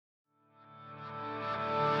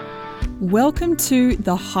Welcome to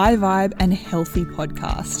the High Vibe and Healthy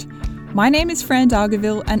podcast. My name is Fran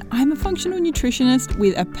Dargaville and I'm a functional nutritionist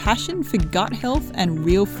with a passion for gut health and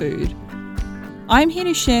real food. I'm here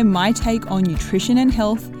to share my take on nutrition and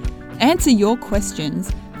health, answer your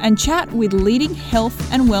questions, and chat with leading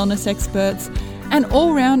health and wellness experts and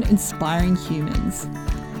all-round inspiring humans.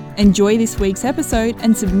 Enjoy this week's episode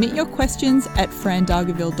and submit your questions at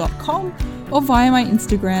frandargaville.com or via my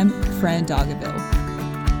Instagram, frandargaville.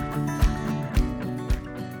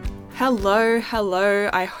 Hello.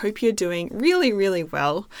 I hope you're doing really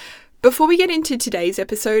well. Before we get into today's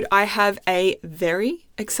episode, I have a very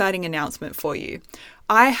exciting announcement for you.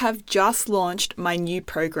 I have just launched my new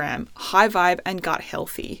program, High Vibe and Gut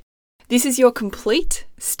Healthy. This is your complete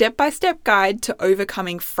step-by-step guide to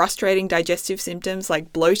overcoming frustrating digestive symptoms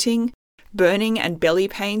like bloating, burning, and belly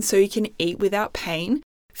pain so you can eat without pain,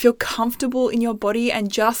 feel comfortable in your body,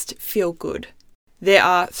 and just feel good. There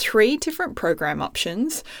are 3 different program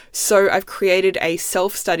options, so I've created a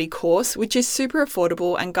self-study course which is super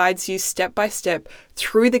affordable and guides you step by step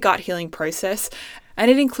through the gut healing process,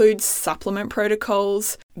 and it includes supplement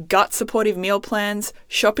protocols, gut supportive meal plans,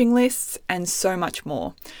 shopping lists, and so much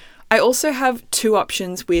more. I also have 2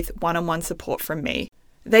 options with one-on-one support from me.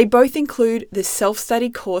 They both include the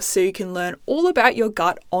self-study course so you can learn all about your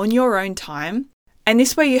gut on your own time. And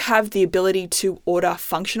this way you have the ability to order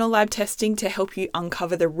functional lab testing to help you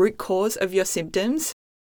uncover the root cause of your symptoms.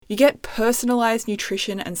 You get personalized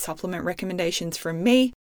nutrition and supplement recommendations from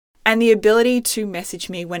me, and the ability to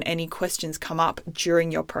message me when any questions come up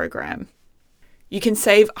during your program. You can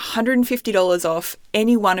save $150 off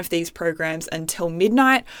any one of these programs until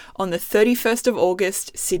midnight on the 31st of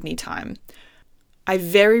August, Sydney time. I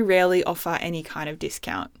very rarely offer any kind of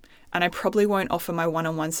discount, and I probably won't offer my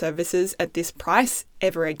one-on-one services at this price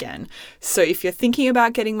ever again. So if you're thinking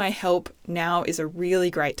about getting my help, now is a really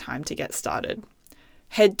great time to get started.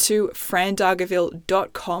 Head to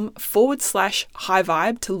frandargaville.com/high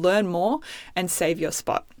vibe to learn more and save your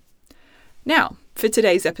spot. Now, for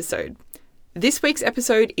today's episode. This week's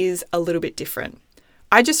episode is a little bit different.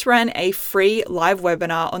 I just ran a free live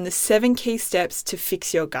webinar on the 7 key steps to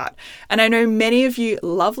fix your gut. And I know many of you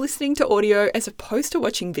love listening to audio as opposed to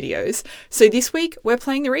watching videos. So this week we're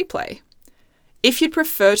playing the replay. If you'd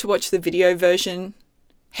prefer to watch the video version,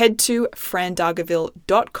 head to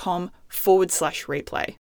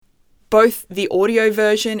frandargaville.com/replay. Both the audio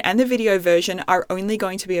version and the video version are only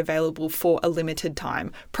going to be available for a limited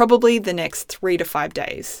time, probably the next 3 to 5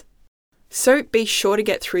 days. So be sure to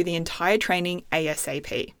get through the entire training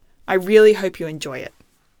ASAP. I really hope you enjoy it.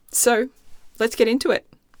 So let's get into it.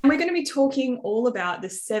 We're going to be talking all about the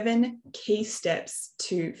 7 key steps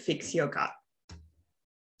to fix your gut.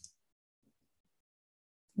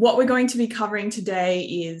 What we're going to be covering today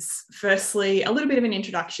is, firstly, a little bit of an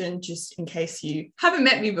introduction, just in case you haven't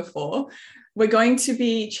met me before. We're going to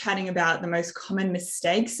be chatting about the most common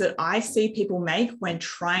mistakes that I see people make when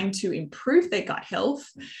trying to improve their gut health.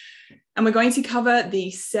 And we're going to cover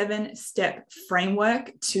the 7-step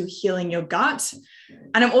framework to healing your gut.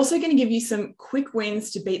 And I'm also going to give you some quick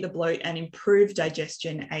wins to beat the bloat and improve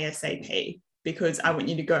digestion ASAP, because I want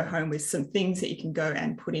you to go home with some things that you can go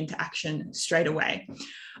and put into action straight away.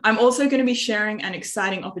 I'm also going to be sharing an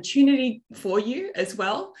exciting opportunity for you as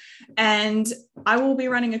well. And I will be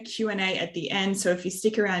running a Q&A at the end. So if you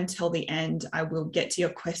stick around till the end, I will get to your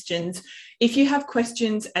questions. If you have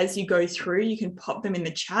questions as you go through, you can pop them in the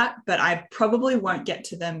chat, but I probably won't get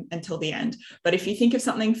to them until the end. But if you think of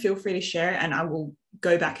something, feel free to share and I will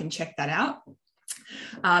go back and check that out.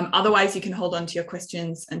 Otherwise, you can hold on to your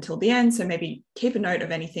questions until the end. So maybe keep a note of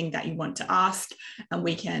anything that you want to ask, and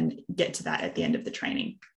we can get to that at the end of the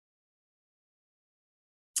training.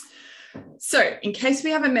 So in case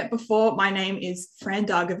we haven't met before, my name is Fran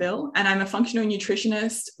Dargaville, and I'm a functional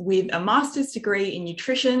nutritionist with a master's degree in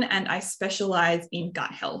nutrition, and I specialize in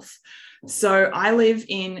gut health. So I live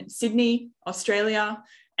in Sydney, Australia,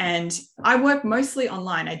 and I work mostly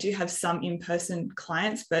online. I do have some in-person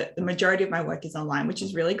clients, but the majority of my work is online, which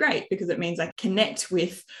is really great because it means I connect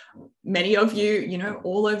with many of you,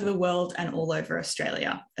 all over the world and all over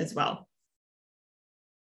Australia as well.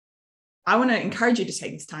 I want to encourage you to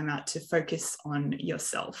take this time out to focus on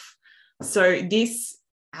yourself. So this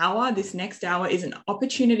next hour is an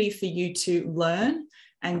opportunity for you to learn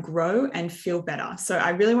and grow and feel better. So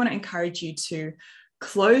I really want to encourage you to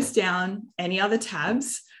close down any other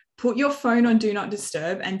tabs, put your phone on Do Not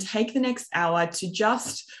Disturb, and take the next hour to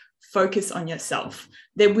just focus on yourself.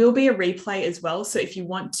 There will be a replay as well. So if you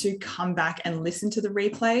want to come back and listen to the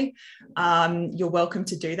replay, you're welcome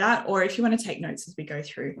to do that. Or if you want to take notes as we go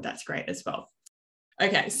through, that's great as well.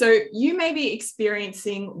 Okay, so you may be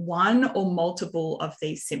experiencing one or multiple of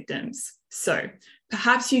these symptoms. So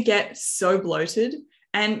perhaps you get so bloated,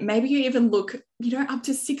 and maybe you even look, up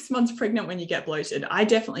to 6 months pregnant when you get bloated. I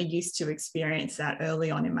definitely used to experience that early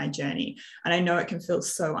on in my journey, and I know it can feel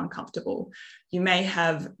so uncomfortable. You may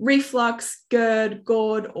have reflux, GERD,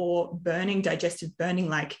 GORD, or burning, digestive burning,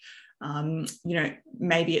 like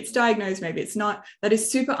maybe it's diagnosed, maybe it's not. That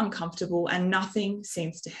is super uncomfortable and nothing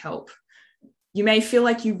seems to help. You may feel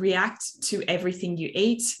like you react to everything you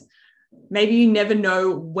eat. Maybe you never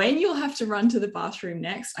know when you'll have to run to the bathroom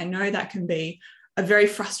next. I know that can be a very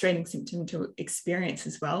frustrating symptom to experience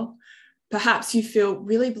as well. Perhaps you feel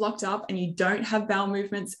really blocked up and you don't have bowel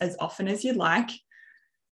movements as often as you'd like.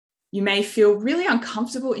 You may feel really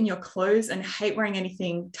uncomfortable in your clothes and hate wearing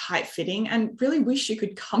anything tight fitting and really wish you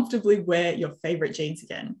could comfortably wear your favorite jeans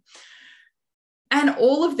again. And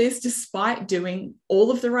all of this despite doing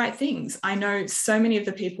all of the right things. I know so many of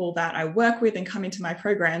the people that I work with and come into my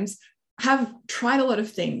programs have tried a lot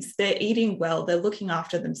of things. They're eating well, they're looking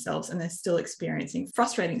after themselves, and they're still experiencing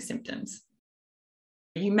frustrating symptoms.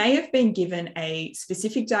 You may have been given a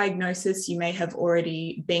specific diagnosis. You may have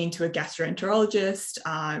already been to a gastroenterologist,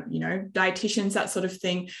 dietitians, that sort of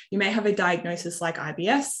thing. You may have a diagnosis like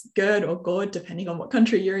IBS, GERD or GORD, depending on what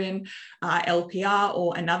country you're in, LPR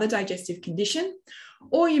or another digestive condition.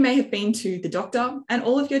 Or you may have been to the doctor and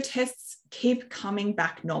all of your tests keep coming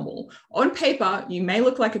back normal. On paper, you may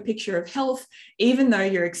look like a picture of health, even though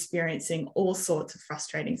you're experiencing all sorts of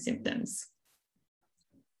frustrating symptoms.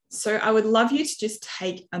 So I would love you to just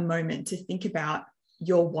take a moment to think about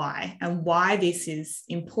your why and why this is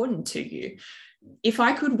important to you. If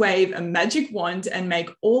I could wave a magic wand and make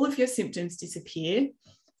all of your symptoms disappear,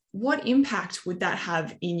 what impact would that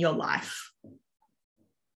have in your life?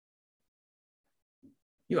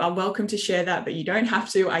 You are welcome to share that, but you don't have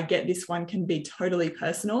to. I get this one can be totally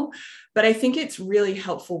personal, but I think it's really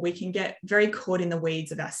helpful. We can get very caught in the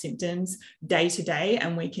weeds of our symptoms day to day,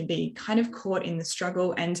 and we can be kind of caught in the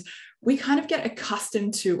struggle, and we kind of get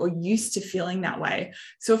accustomed to or used to feeling that way.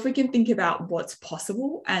 So if we can think about what's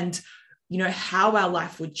possible and how our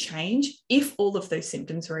life would change if all of those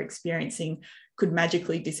symptoms we're experiencing could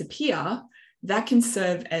magically disappear, that can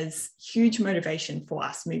serve as huge motivation for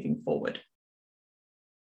us moving forward.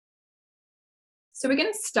 So we're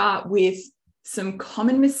going to start with some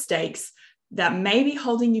common mistakes that may be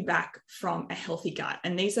holding you back from a healthy gut.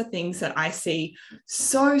 And these are things that I see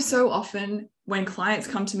so often when clients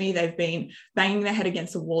come to me. They've been banging their head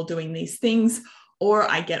against the wall doing these things, or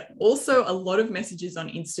I get also a lot of messages on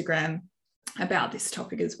Instagram about this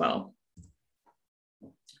topic as well.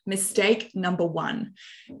 Mistake number 1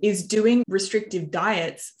 is doing restrictive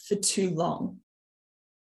diets for too long.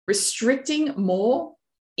 Restricting more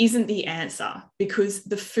isn't the answer because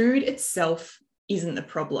the food itself isn't the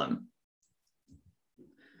problem.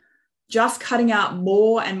 Just cutting out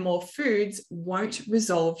more and more foods won't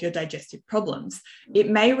resolve your digestive problems. It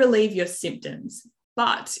may relieve your symptoms,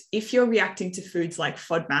 but if you're reacting to foods like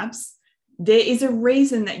FODMAPs, there is a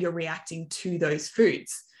reason that you're reacting to those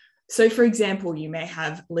foods. So for example, you may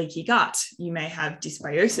have leaky gut, you may have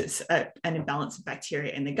dysbiosis, an imbalance of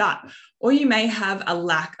bacteria in the gut, or you may have a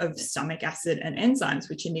lack of stomach acid and enzymes,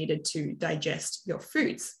 which are needed to digest your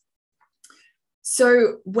foods.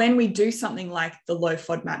 So when we do something like the low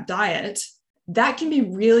FODMAP diet, that can be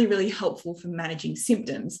really helpful for managing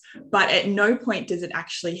symptoms, but at no point does it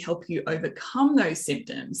actually help you overcome those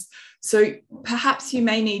symptoms. So perhaps you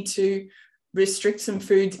may need to restrict some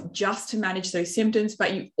foods just to manage those symptoms,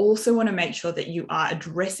 but you also want to make sure that you are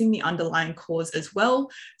addressing the underlying cause as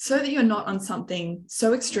well, so that you're not on something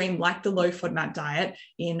so extreme like the low FODMAP diet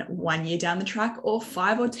in 1 year down the track or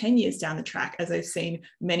 5 or 10 years down the track, as I've seen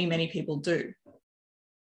many people do.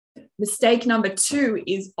 Mistake number 2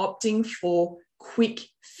 is opting for quick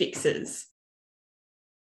fixes.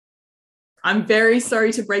 I'm very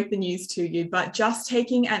sorry to break the news to you, but just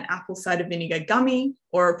taking an apple cider vinegar gummy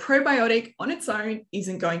or a probiotic on its own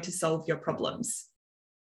isn't going to solve your problems.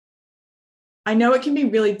 I know it can be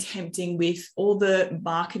really tempting with all the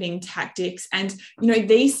marketing tactics, and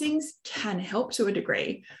these things can help to a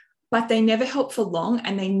degree, but they never help for long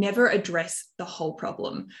and they never address the whole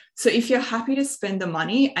problem. So if you're happy to spend the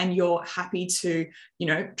money and you're happy to,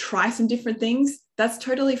 try some different things, that's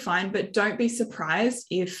totally fine, but don't be surprised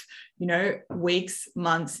if, weeks,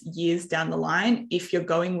 months, years down the line, if you're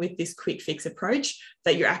going with this quick fix approach,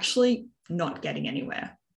 that you're actually not getting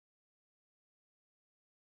anywhere.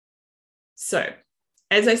 So,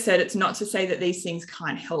 as I said, it's not to say that these things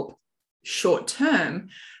can't help short term,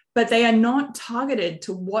 but they are not targeted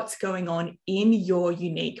to what's going on in your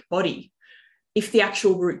unique body. If the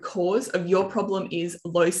actual root cause of your problem is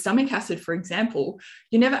low stomach acid, for example,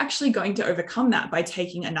 you're never actually going to overcome that by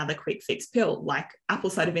taking another quick fix pill like apple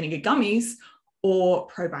cider vinegar gummies or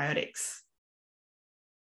probiotics.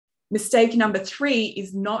 Mistake number 3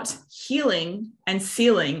 is not healing and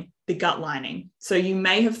sealing the gut lining. So you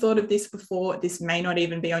may have thought of this before. This may not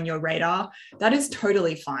even be on your radar. That is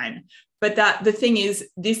totally fine. But the thing is,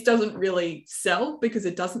 this doesn't really sell because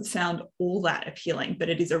it doesn't sound all that appealing, but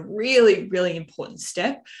it is a really, really important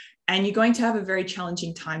step. And you're going to have a very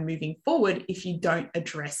challenging time moving forward if you don't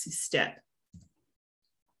address this step.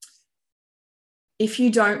 If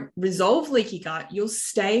you don't resolve leaky gut, you'll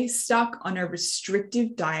stay stuck on a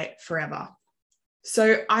restrictive diet forever.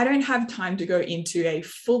 So I don't have time to go into a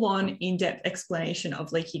full-on in-depth explanation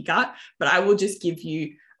of leaky gut, but I will just give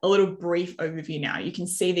you a little brief overview now. You can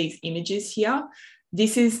see these images here.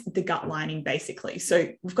 This is the gut lining basically. So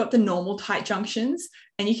we've got the normal tight junctions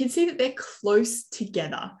and you can see that they're close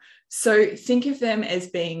together. So think of them as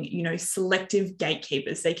being, selective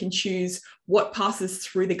gatekeepers. They can choose what passes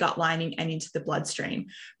through the gut lining and into the bloodstream.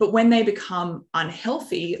 But when they become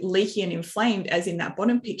unhealthy, leaky and inflamed, as in that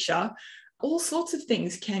bottom picture, all sorts of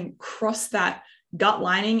things can cross that gut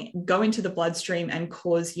lining, go into the bloodstream and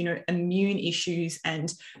cause, immune issues.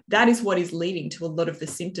 And that is what is leading to a lot of the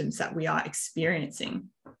symptoms that we are experiencing.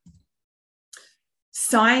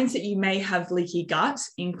 Signs that you may have leaky gut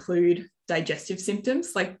include digestive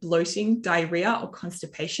symptoms like bloating, diarrhea, or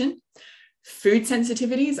constipation. Food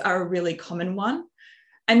sensitivities are a really common one.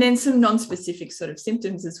 And then some non-specific sort of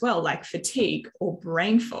symptoms as well, like fatigue or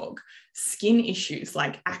brain fog, skin issues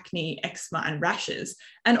like acne, eczema, and rashes,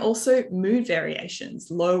 and also mood variations,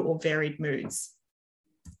 low or varied moods.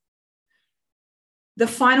 The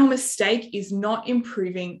final mistake is not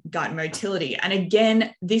improving gut motility. And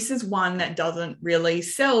again, this is one that doesn't really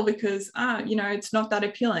sell because, it's not that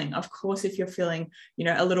appealing. Of course, if you're feeling,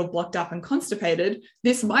 a little blocked up and constipated,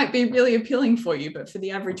 this might be really appealing for you, but for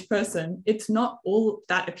the average person, it's not all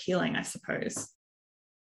that appealing, I suppose.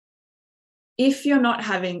 If you're not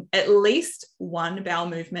having at least one bowel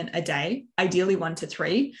movement a day, ideally 1 to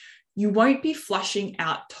 3, you won't be flushing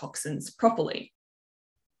out toxins properly.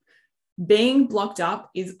 Being blocked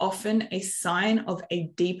up is often a sign of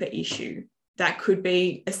a deeper issue. That could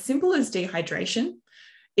be as simple as dehydration.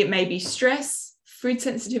 It may be stress, food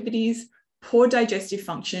sensitivities, poor digestive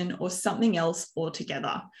function, or something else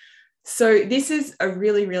altogether. So this is a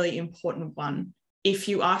really, really important one. If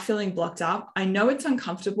you are feeling blocked up, I know it's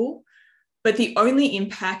uncomfortable, but the only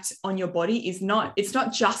impact on your body it's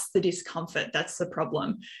not just the discomfort that's the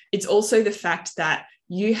problem. It's also the fact that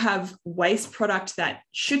you have waste product that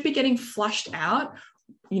should be getting flushed out,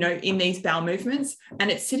 in these bowel movements,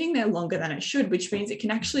 and it's sitting there longer than it should, which means it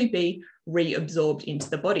can actually be reabsorbed into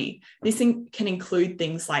the body. This can include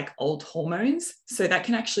things like old hormones. So that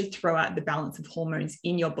can actually throw out the balance of hormones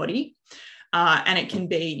in your body. And it can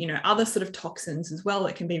be, other sort of toxins as well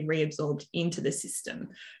that can be reabsorbed into the system.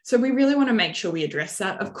 So we really want to make sure we address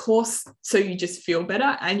that, of course, so you just feel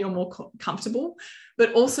better and you're more comfortable,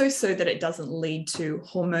 but also so that it doesn't lead to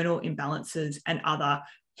hormonal imbalances and other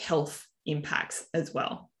health impacts as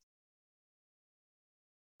well.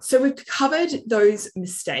 So we've covered those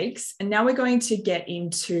mistakes, and now we're going to get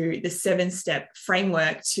into the 7-step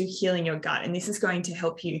framework to healing your gut. And this is going to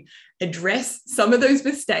help you address some of those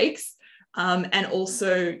mistakes and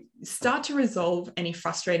also start to resolve any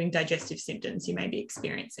frustrating digestive symptoms you may be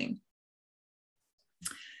experiencing.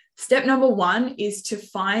 Step number 1 is to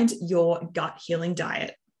find your gut healing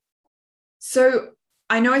diet. So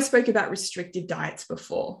I know I spoke about restrictive diets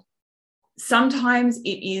before. Sometimes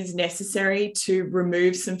it is necessary to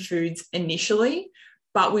remove some foods initially,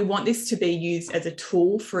 but we want this to be used as a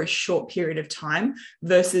tool for a short period of time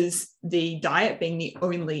versus the diet being the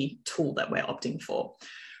only tool that we're opting for.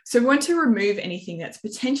 So we want to remove anything that's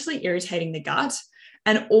potentially irritating the gut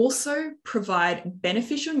and also provide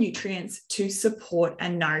beneficial nutrients to support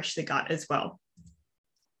and nourish the gut as well.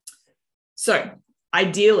 So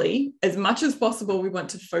ideally, as much as possible, we want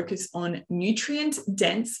to focus on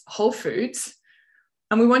nutrient-dense whole foods,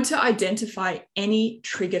 and we want to identify any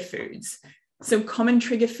trigger foods. Some common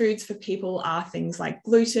trigger foods for people are things like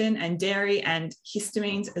gluten and dairy and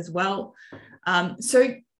histamines as well.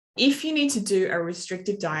 So if you need to do a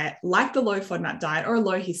restrictive diet, like the low FODMAP diet or a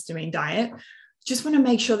low histamine diet, just want to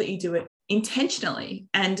make sure that you do it intentionally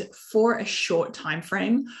and for a short time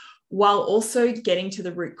frame, while also getting to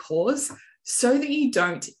the root cause so that you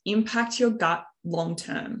don't impact your gut long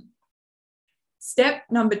term. Step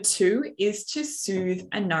number 2 is to soothe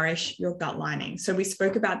and nourish your gut lining. So we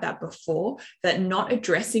spoke about that before, that not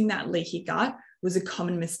addressing that leaky gut was a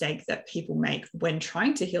common mistake that people make when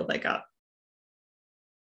trying to heal their gut.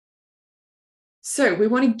 So we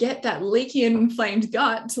want to get that leaky and inflamed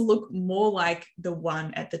gut to look more like the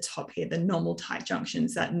one at the top here, the normal tight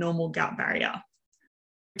junctions, that normal gut barrier.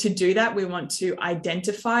 To do that, we want to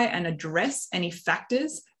identify and address any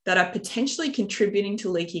factors that are potentially contributing to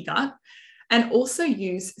leaky gut, and also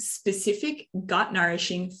use specific gut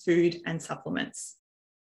nourishing food and supplements.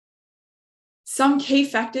 Some key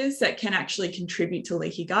factors that can actually contribute to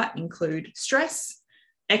leaky gut include stress,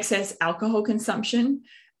 excess alcohol consumption,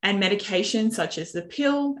 and medications such as the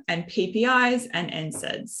pill and PPIs and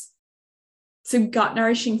NSAIDs. So gut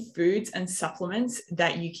nourishing foods and supplements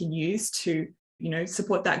that you can use to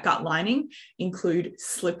support that gut lining include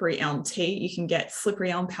slippery elm tea. You can get slippery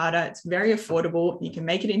elm powder. It's very affordable. You can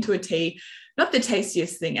make it into a tea. Not the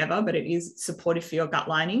tastiest thing ever, but it is supportive for your gut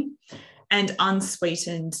lining. And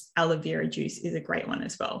unsweetened aloe vera juice is a great one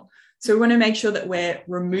as well. So we want to make sure that we're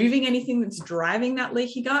removing anything that's driving that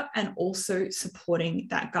leaky gut and also supporting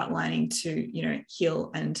that gut lining to, heal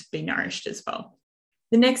and be nourished as well.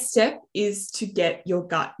 The next step is to get your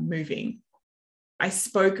gut moving. I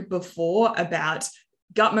spoke before about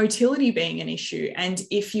gut motility being an issue. And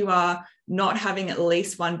if you are not having at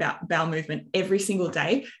least one bowel movement every single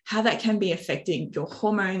day, how that can be affecting your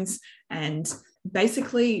hormones and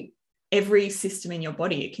basically every system in your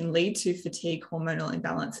body. It can lead to fatigue, hormonal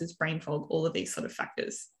imbalances, brain fog, all of these sort of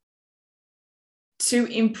factors. To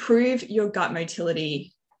improve your gut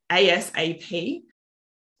motility ASAP,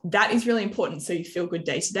 that is really important so you feel good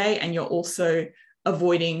day to day, and you're also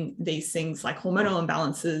avoiding these things like hormonal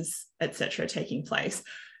imbalances, etc., taking place.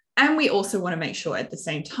 And we also want to make sure at the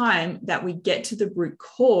same time that we get to the root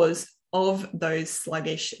cause of those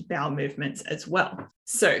sluggish bowel movements as well.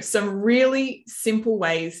 So some really simple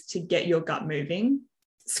ways to get your gut moving.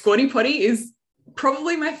 Squatty potty is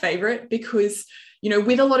probably my favorite because,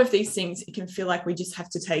 with a lot of these things, it can feel like we just have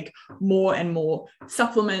to take more and more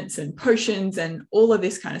supplements and potions and all of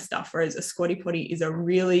this kind of stuff. Whereas a squatty potty is a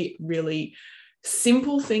really, really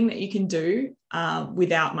simple thing that you can do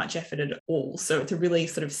without much effort at all. So it's a really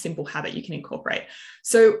sort of simple habit you can incorporate.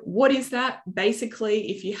 So what is that? Basically,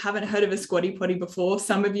 if you haven't heard of a squatty potty before,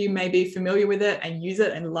 some of you may be familiar with it and use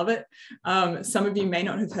it and love it. Some of you may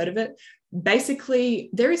not have heard of it. Basically,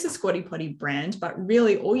 there is a squatty potty brand, but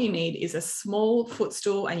really all you need is a small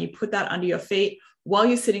footstool and you put that under your feet while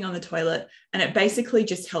you're sitting on the toilet. And it basically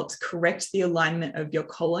just helps correct the alignment of your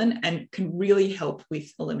colon and can really help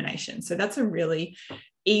with elimination. So that's a really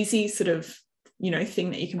easy sort of, thing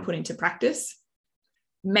that you can put into practice.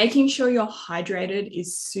 Making sure you're hydrated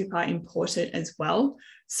is super important as well.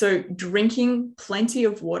 So drinking plenty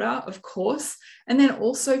of water, of course, and then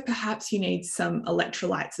also perhaps you need some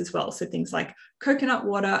electrolytes as well. So things like coconut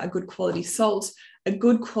water, a good quality salt, a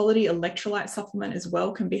good quality electrolyte supplement as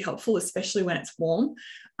well can be helpful, especially when it's warm,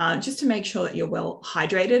 just to make sure that you're well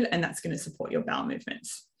hydrated, and that's going to support your bowel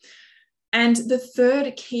movements. And the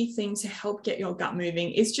third key thing to help get your gut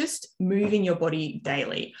moving is just moving your body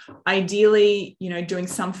daily. Ideally, doing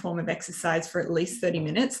some form of exercise for at least 30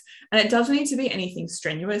 minutes. And it doesn't need to be anything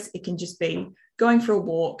strenuous. It can just be going for a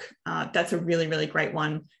walk. That's a really, really great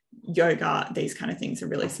one. Yoga, these kind of things are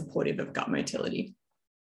really supportive of gut motility.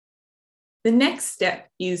 The next step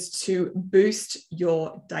is to boost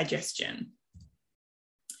your digestion.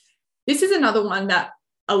 This is another one that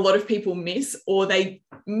a lot of people miss, or they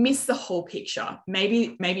miss the whole picture.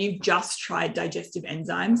 Maybe you've just tried digestive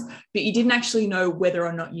enzymes, but you didn't actually know whether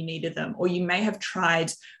or not you needed them. Or you may have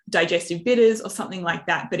tried digestive bitters or something like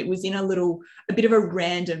that, but it was in a bit of a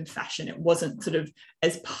random fashion. It wasn't sort of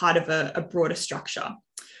as part of a broader structure.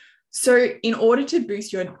 So in order to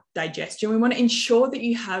boost your digestion, we want to ensure that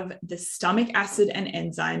you have the stomach acid and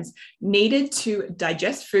enzymes needed to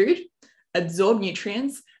digest food, absorb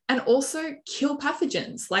nutrients, and also kill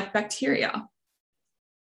pathogens like bacteria.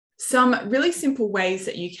 Some really simple ways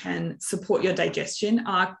that you can support your digestion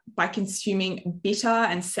are by consuming bitter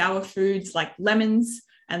and sour foods like lemons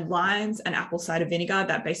and limes and apple cider vinegar.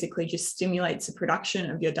 That basically just stimulates the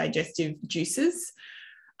production of your digestive juices.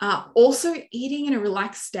 Also, eating in a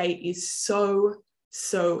relaxed state is so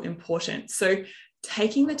important. So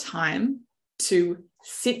taking the time to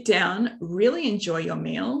sit down, really enjoy your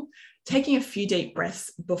meal, taking a few deep breaths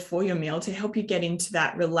before your meal to help you get into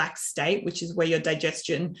that relaxed state, which is where your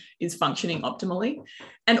digestion is functioning optimally,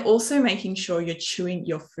 and also making sure you're chewing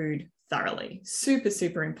your food thoroughly.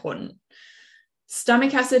 Super important.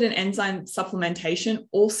 Stomach acid and enzyme supplementation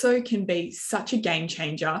also can be such a game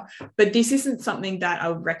changer, but this isn't something that I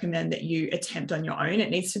would recommend that you attempt on your own. It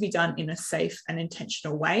needs to be done in a safe and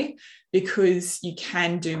intentional way, because you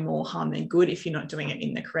can do more harm than good if you're not doing it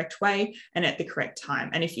in the correct way and at the correct time.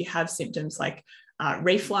 And if you have symptoms like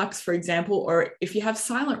reflux, for example, or if you have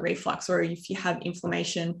silent reflux, or if you have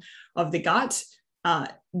inflammation of the gut,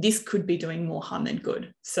 this could be doing more harm than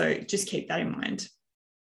good. So just keep that in mind.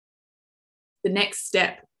 The next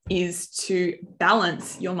step is to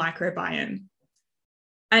balance your microbiome.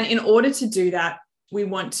 And in order to do that, we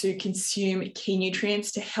want to consume key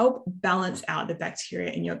nutrients to help balance out the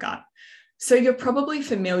bacteria in your gut. So you're probably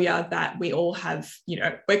familiar that we all have,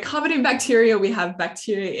 we're covered in bacteria. We have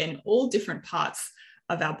bacteria in all different parts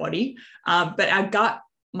of our body, but our gut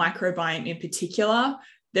microbiome in particular,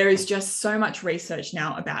 there is just so much research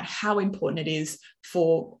now about how important it is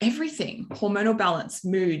for everything: hormonal balance,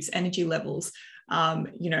 moods, energy levels,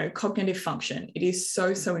 cognitive function. It is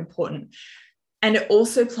so, so important. And it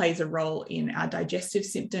also plays a role in our digestive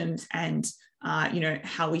symptoms and,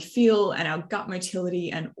 how we feel and our gut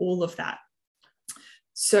motility and all of that.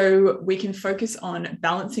 So we can focus on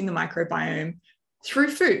balancing the microbiome through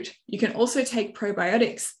food. You can also take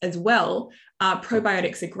probiotics as well.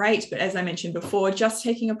 Probiotics are great, but as I mentioned before, just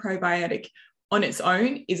taking a probiotic on its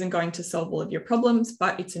own isn't going to solve all of your problems,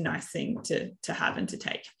 but it's a nice thing to have and to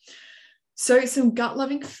take. So some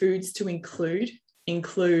gut-loving foods to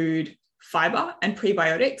include fiber and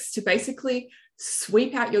prebiotics to basically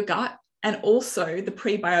sweep out your gut, and also the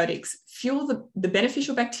prebiotics fuel the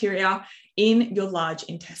beneficial bacteria in your large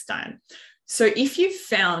intestine. So if you've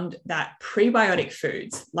found that prebiotic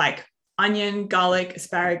foods like onion, garlic,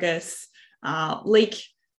 asparagus, leek,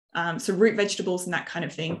 so root vegetables and that kind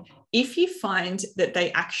of thing, if you find that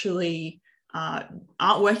they actually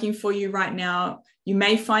aren't working for you right now, you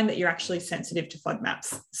may find that you're actually sensitive to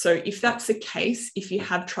FODMAPs. So if that's the case, if you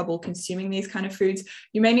have trouble consuming these kind of foods,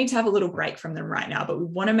 you may need to have a little break from them right now, but we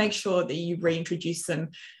want to make sure that you reintroduce them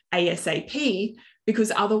ASAP,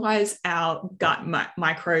 because otherwise our gut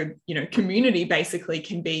microbe, community basically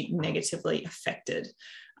can be negatively affected.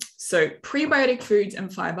 So prebiotic foods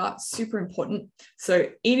and fiber, super important. So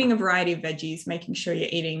eating a variety of veggies, making sure you're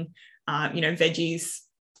eating, veggies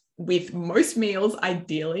with most meals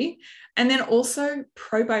ideally, and then also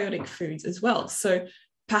probiotic foods as well. So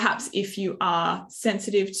perhaps if you are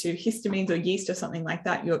sensitive to histamines or yeast or something like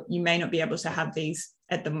that, you may not be able to have these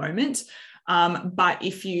at the moment. But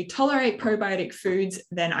if you tolerate probiotic foods,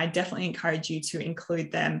 then I definitely encourage you to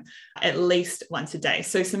include them at least once a day.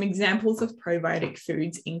 So some examples of probiotic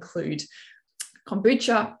foods include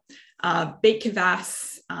kombucha, beet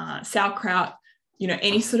kvass, sauerkraut,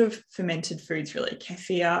 any sort of fermented foods, really,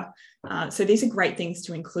 kefir. So these are great things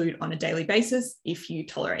to include on a daily basis if you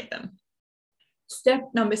tolerate them. Step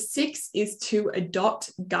number 6 is to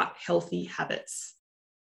adopt gut healthy habits.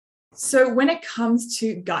 So when it comes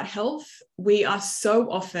to gut health, we are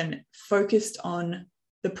so often focused on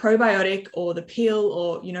the probiotic or the pill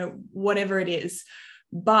or, whatever it is.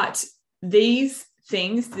 But these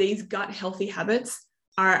things, these gut healthy habits,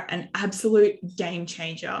 are an absolute game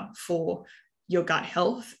changer for your gut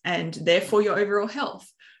health and therefore your overall health.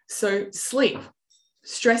 So sleep,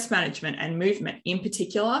 stress management, and movement in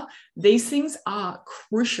particular, these things are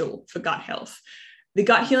crucial for gut health. The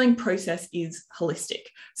gut healing process is holistic.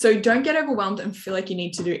 So don't get overwhelmed and feel like you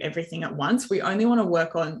need to do everything at once. We only want to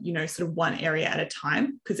work on, sort of one area at a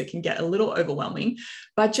time, because it can get a little overwhelming.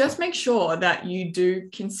 But just make sure that you do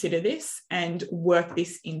consider this and work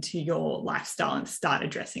this into your lifestyle and start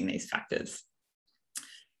addressing these factors.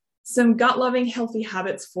 Some gut-loving healthy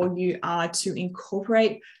habits for you are to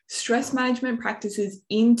incorporate stress management practices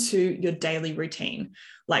into your daily routine,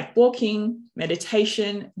 like walking,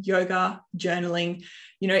 meditation, yoga, journaling.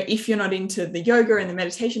 If you're not into the yoga and the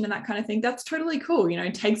meditation and that kind of thing, that's totally cool.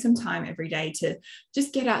 Take some time every day to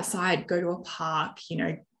just get outside, go to a park,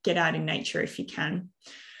 get out in nature if you can.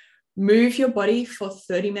 Move your body for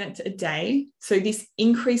 30 minutes a day. So this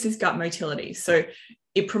increases gut motility. So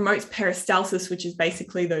it promotes peristalsis, which is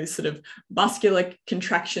basically those sort of muscular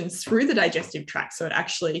contractions through the digestive tract. So it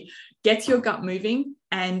actually gets your gut moving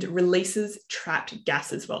and releases trapped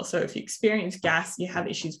gas as well. So if you experience gas, you have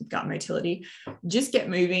issues with gut motility, just get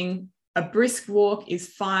moving. A brisk walk is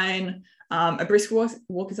fine. A brisk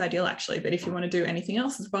walk is ideal actually, but if you want to do anything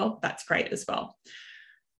else as well, that's great as well.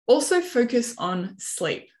 Also focus on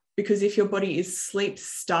sleep, because if your body is sleep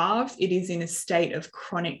starved, it is in a state of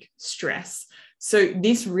chronic stress. So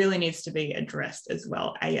this really needs to be addressed as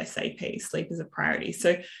well, ASAP. Sleep is a priority.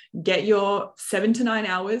 So get your 7 to 9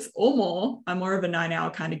 hours or more. I'm more of a 9-hour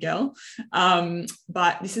kind of girl.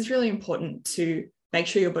 But this is really important to make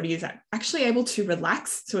sure your body is actually able to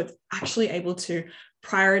relax. So it's actually able to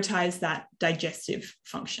prioritize that digestive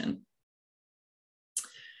function.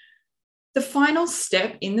 The final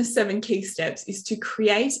step in the 7 key steps is to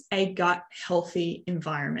create a gut healthy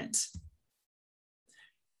environment.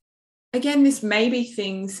 Again, this may be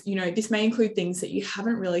things, this may include things that you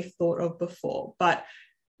haven't really thought of before, but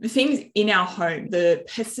the things in our home, the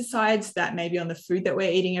pesticides that may be on the food that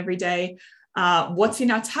we're eating every day, what's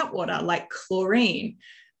in our tap water, like chlorine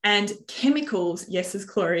and chemicals. Yes, there's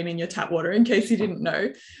chlorine in your tap water, in case you didn't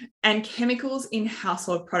know, and chemicals in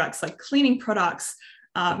household products like cleaning products,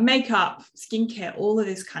 makeup, skincare, all of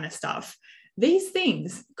this kind of stuff. These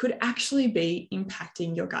things could actually be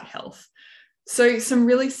impacting your gut health. So some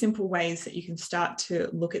really simple ways that you can start to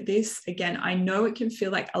look at this. Again, I know it can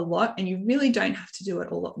feel like a lot and you really don't have to do it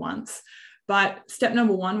all at once. But step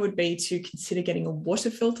number one would be to consider getting a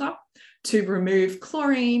water filter to remove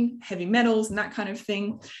chlorine, heavy metals, and that kind of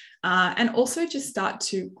thing. And also just start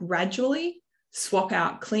to gradually swap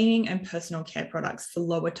out cleaning and personal care products for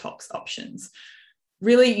lower tox options.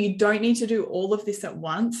 Really, you don't need to do all of this at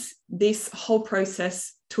once. This whole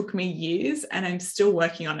process took me years and I'm still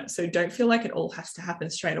working on it. So don't feel like it all has to happen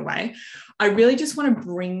straight away. I really just want to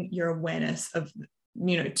bring your awareness of,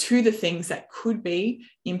 to the things that could be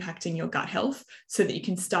impacting your gut health so that you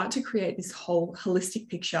can start to create this whole holistic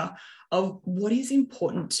picture of what is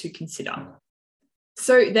important to consider.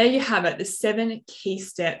 So there you have it, the 7 key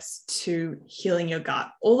steps to healing your gut.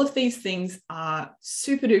 All of these things are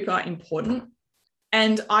super duper important.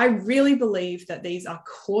 And I really believe that these are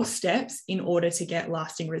core steps in order to get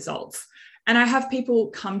lasting results. And I have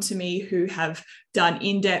people come to me who have done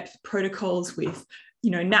in-depth protocols with,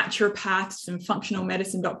 naturopaths and functional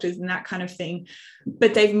medicine doctors and that kind of thing,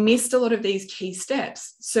 but they've missed a lot of these key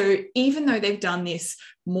steps. So even though they've done this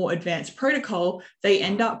more advanced protocol, they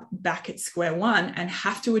end up back at square one and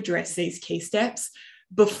have to address these key steps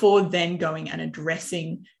before then going and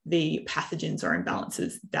addressing the pathogens or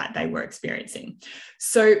imbalances that they were experiencing.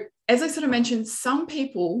 So as I sort of mentioned, some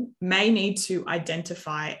people may need to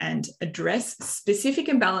identify and address specific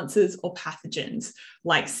imbalances or pathogens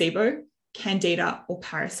like SIBO, Candida, or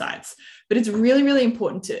parasites. But it's really, really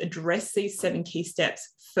important to address these 7 key steps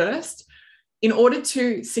first in order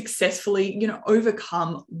to successfully,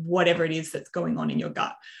 overcome whatever it is that's going on in your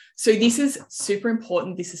gut. So this is super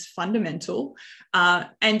important. This is fundamental.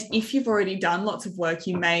 And if you've already done lots of work,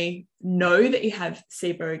 you may know that you have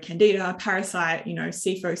SIBO, Candida, parasite,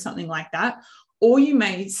 SIFO, something like that, or you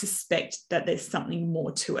may suspect that there's something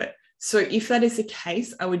more to it. So if that is the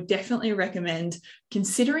case, I would definitely recommend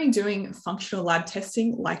considering doing functional lab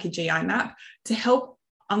testing like a GI map to help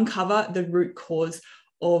uncover the root cause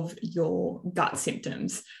of your gut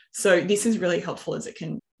symptoms. So this is really helpful as it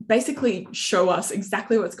can basically show us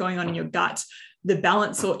exactly what's going on in your gut, the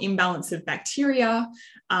balance or imbalance of bacteria.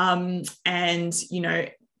 And,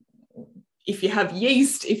 if you have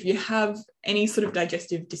yeast, if you have any sort of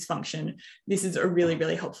digestive dysfunction, this is a really,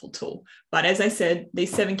 really helpful tool. But as I said,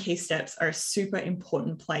 these 7 key steps are a super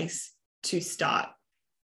important place to start.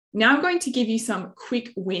 Now I'm going to give you some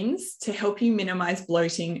quick wins to help you minimize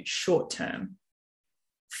bloating short term.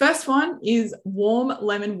 First one is warm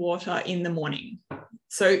lemon water in the morning.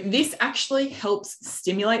 So this actually helps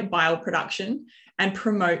stimulate bile production and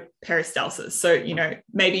promote peristalsis. So,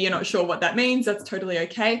 maybe you're not sure what that means. That's totally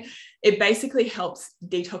okay. It basically helps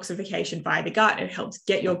detoxification via the gut. It helps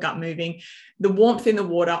get your gut moving. The warmth in the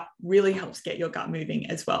water really helps get your gut moving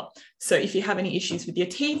as well. So if you have any issues with your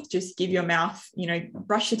teeth, just give your mouth,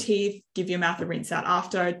 brush your teeth, give your mouth a rinse out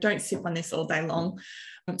after. Don't sip on this all day long.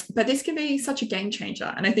 But this can be such a game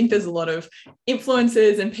changer. And I think there's a lot of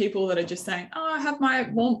influencers and people that are just saying, I have my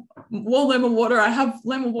warm lemon water. I have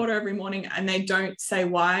lemon water every morning. And they don't say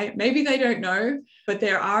why. Maybe they don't know, but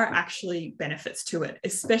there are actually benefits to it,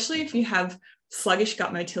 especially if you have sluggish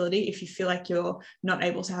gut motility, if you feel like you're not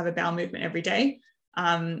able to have a bowel movement every day,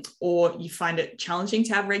 or you find it challenging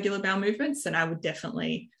to have regular bowel movements, then I would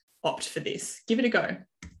definitely opt for this. Give it a go.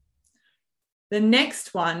 The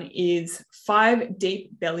next one is 5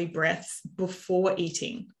 deep belly breaths before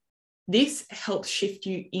eating. This helps shift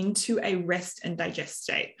you into a rest and digest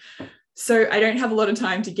state. So I don't have a lot of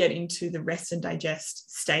time to get into the rest and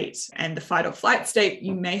digest state and the fight or flight state.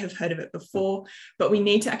 You may have heard of it before, but we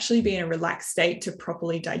need to actually be in a relaxed state to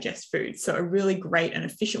properly digest food. So a really great and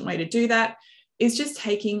efficient way to do that is just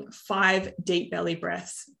taking 5 deep belly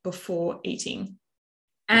breaths before eating.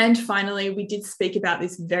 And finally, we did speak about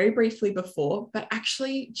this very briefly before, but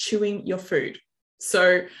actually chewing your food.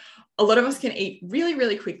 So a lot of us can eat really,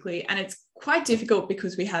 really quickly, and it's quite difficult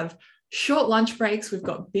because we have short lunch breaks, we've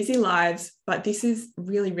got busy lives, but this is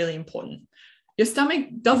really, really important. Your stomach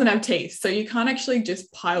doesn't have teeth, so you can't actually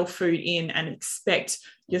just pile food in and expect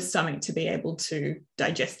your stomach to be able to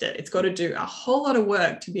digest it. It's got to do a whole lot of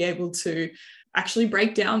work to be able to actually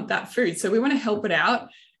break down that food. So we want to help it out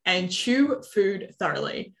and chew food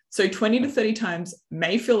thoroughly. So 20 to 30 times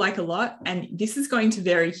may feel like a lot. And this is going to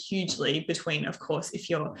vary hugely between, of course, if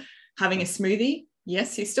you're having a smoothie,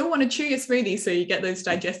 yes, you still want to chew your smoothie so you get those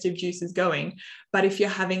digestive juices going. But if you're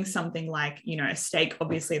having something like, a steak,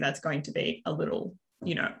 obviously that's going to be a little,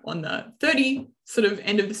 on the 30 sort of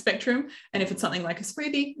end of the spectrum. And if it's something like a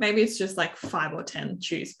smoothie, maybe it's just like 5 or 10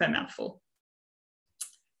 chews per mouthful.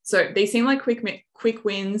 So these seem like quick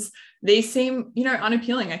wins. These seem,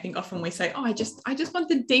 unappealing. I think often we say, oh, I just want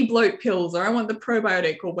the de-bloat pills, or I want the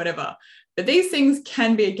probiotic or whatever. But these things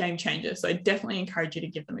can be a game changer. So I definitely encourage you to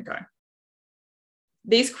give them a go.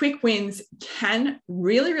 These quick wins can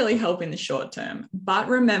really, really help in the short term. But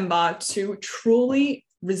remember, to truly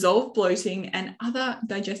resolve bloating and other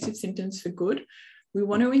digestive symptoms for good, we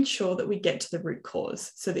want to ensure that we get to the root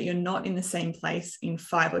cause so that you're not in the same place in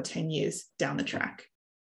 5 or 10 years down the track.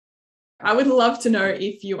 I would love to know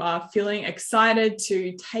if you are feeling excited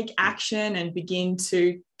to take action and begin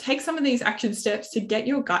to take some of these action steps to get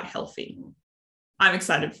your gut healthy. I'm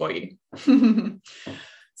excited for you.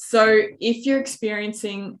 So if you're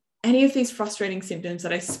experiencing any of these frustrating symptoms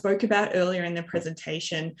that I spoke about earlier in the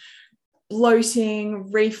presentation,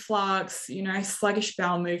 bloating, reflux, sluggish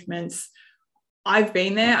bowel movements, I've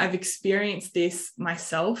been there, I've experienced this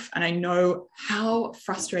myself, and I know how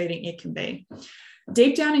frustrating it can be.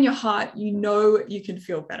 Deep down in your heart, you can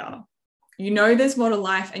feel better. There's more to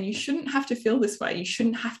life, and you shouldn't have to feel this way. You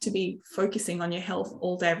shouldn't have to be focusing on your health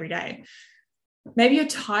all day, every day. Maybe you're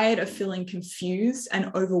tired of feeling confused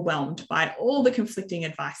and overwhelmed by all the conflicting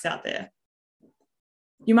advice out there.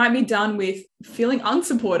 You might be done with feeling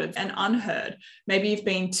unsupported and unheard. Maybe you've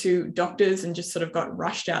been to doctors and just sort of got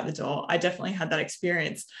rushed out the door. I definitely had that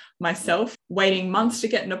experience myself, waiting months to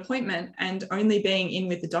get an appointment and only being in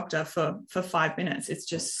with the doctor for 5 minutes. It's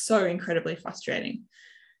just so incredibly frustrating.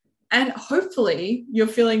 And hopefully you're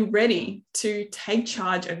feeling ready to take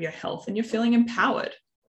charge of your health and you're feeling empowered.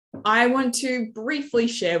 I want to briefly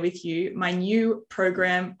share with you my new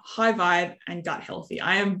program, High Vibe and Gut Healthy.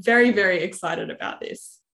 I am very, very excited about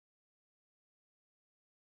this.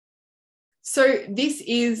 So this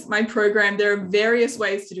is my program. There are various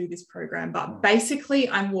ways to do this program, but basically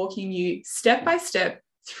I'm walking you step by step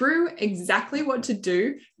through exactly what to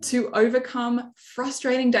do to overcome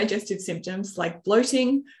frustrating digestive symptoms like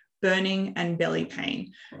bloating, burning, and belly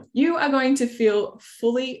pain. You are going to feel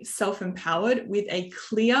fully self-empowered with a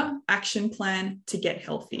clear action plan to get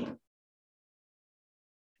healthy.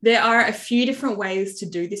 There are a few different ways to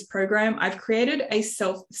do this program. I've created a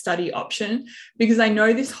self-study option because I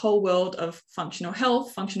know this whole world of functional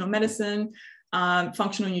health, functional medicine,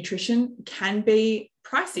 functional nutrition can be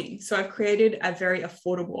pricey. So I've created a very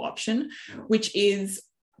affordable option, which is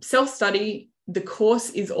self-study. The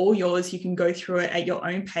course is all yours. You can go through it at your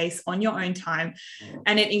own pace, on your own time.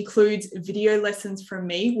 And it includes video lessons from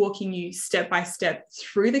me, walking you step by step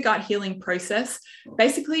through the gut healing process,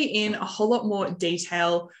 basically in a whole lot more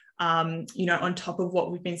detail, on top of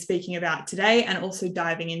what we've been speaking about today, and also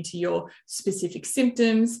diving into your specific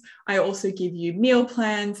symptoms. I also give you meal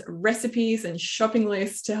plans, recipes, and shopping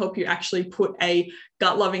lists to help you actually put a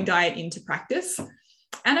gut-loving diet into practice.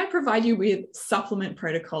 And I provide you with supplement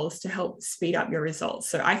protocols to help speed up your results.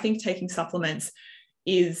 So I think taking supplements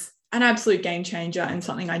is an absolute game changer and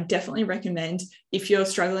something I definitely recommend if you're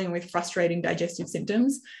struggling with frustrating digestive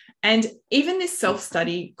symptoms. And even this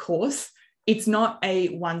self-study course, it's not a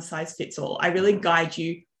one-size-fits-all. I really guide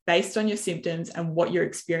you based on your symptoms and what you're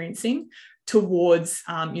experiencing towards,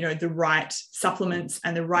 the right supplements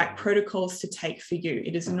and the right protocols to take for you.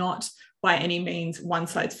 It is not by any means one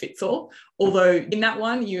size fits all, although in that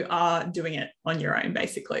one you are doing it on your own,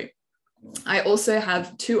 basically. I also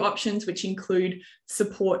have 2 options which include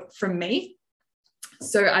support from me.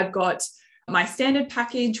 So I've got my standard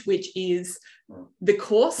package, which is the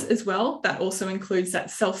course as well. That also includes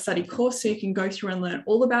that self-study course, so you can go through and learn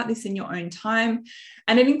all about this in your own time.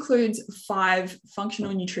 And it includes 5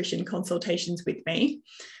 functional nutrition consultations with me.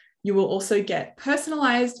 You will also get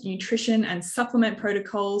personalized nutrition and supplement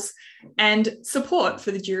protocols and support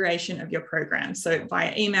for the duration of your program, so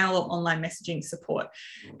via email or online messaging support.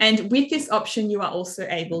 And with this option, you are also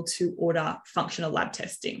able to order functional lab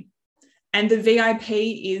testing. And the VIP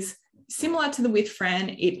is similar to the with Fran.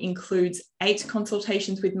 It includes 8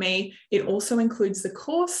 consultations with me. It also includes the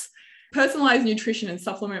course, personalized nutrition and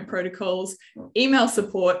supplement protocols, email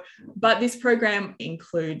support, but this program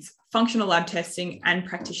includes functional lab testing and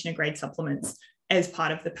practitioner grade supplements as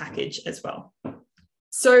part of the package as well.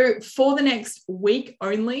 So for the next week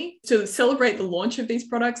only, to celebrate the launch of these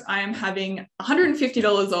products, I am having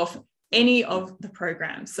 $150 off any of the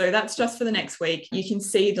programs. So that's just for the next week. You can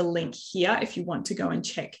see the link here if you want to go and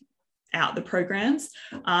check out the programs.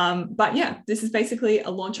 But yeah, this is basically a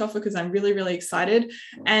launch offer because I'm really, really excited.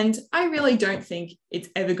 And I really don't think it's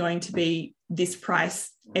ever going to be this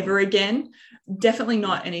price ever again. Definitely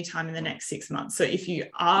not anytime in the next 6 months. So if you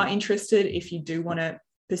are interested, if you do want to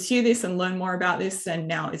pursue this and learn more about this, then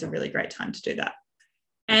now is a really great time to do that.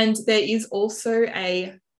 And there is also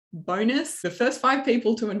a bonus, the first 5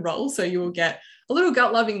 people to enroll. So you will get a little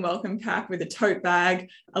Gut Loving welcome pack with a tote bag,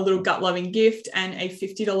 a little Gut Loving gift, and a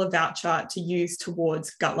 $50 voucher to use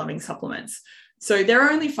towards Gut Loving supplements. So there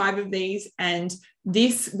are only 5 of these, and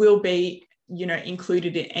this will be,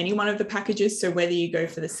 included in any one of the packages. So whether you go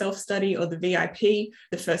for the self-study or the VIP,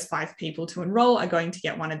 the first 5 people to enroll are going to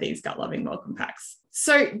get one of these Gut Loving welcome packs.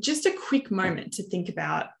 So just a quick moment to think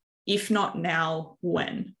about, if not now,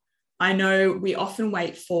 when? I know we often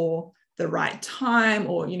wait for the right time,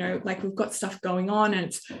 or, like we've got stuff going on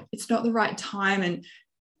and it's not the right time. And,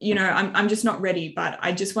 I'm just not ready, but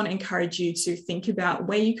I just want to encourage you to think about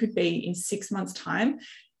where you could be in 6 months' time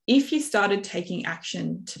if you started taking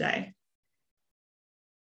action today.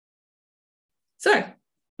 So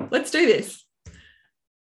let's do this.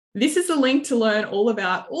 This is the link to learn all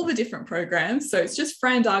about all the different programs. So it's just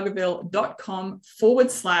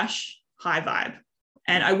frandargaville.com/high vibe.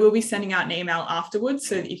 And I will be sending out an email afterwards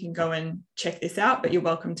so that you can go and check this out, but you're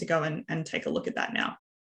welcome to go and take a look at that now.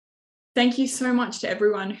 Thank you so much to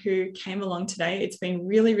everyone who came along today. It's been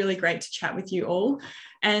really, really great to chat with you all.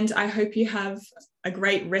 And I hope you have a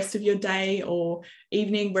great rest of your day or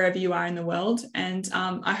evening, wherever you are in the world. And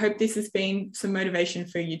I hope this has been some motivation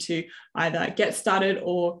for you to either get started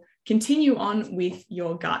or continue on with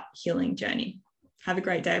your gut healing journey. Have a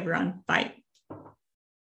great day, everyone. Bye.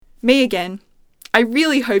 Me again. I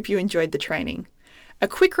really hope you enjoyed the training. A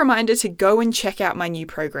quick reminder to go and check out my new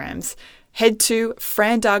programs. Head to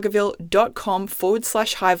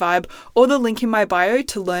frandargaville.com/high vibe or the link in my bio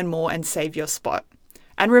to learn more and save your spot.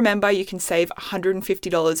 And remember, you can save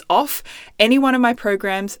 $150 off any one of my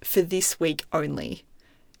programs for this week only.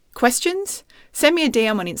 Questions? Send me a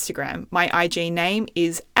DM on Instagram. My IG name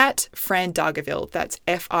is @frandargaville. That's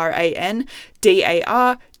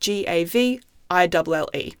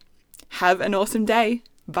FRANDARGAVILLE. Have an awesome day.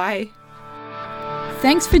 Bye.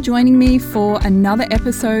 Thanks for joining me for another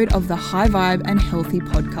episode of the High Vibe and Healthy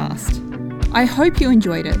podcast. I hope you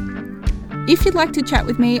enjoyed it. If you'd like to chat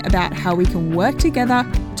with me about how we can work together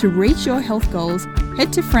to reach your health goals,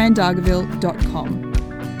 head to frandargaville.com.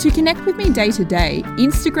 To connect with me day to day,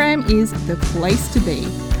 Instagram is the place to be.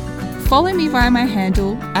 Follow me via my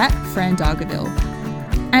handle @frandargaville.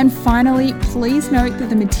 And finally, please note that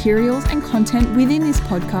the materials and content within this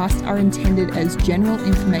podcast are intended as general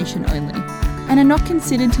information only and are not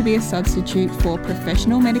considered to be a substitute for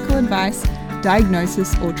professional medical advice,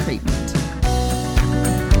 diagnosis, or treatment.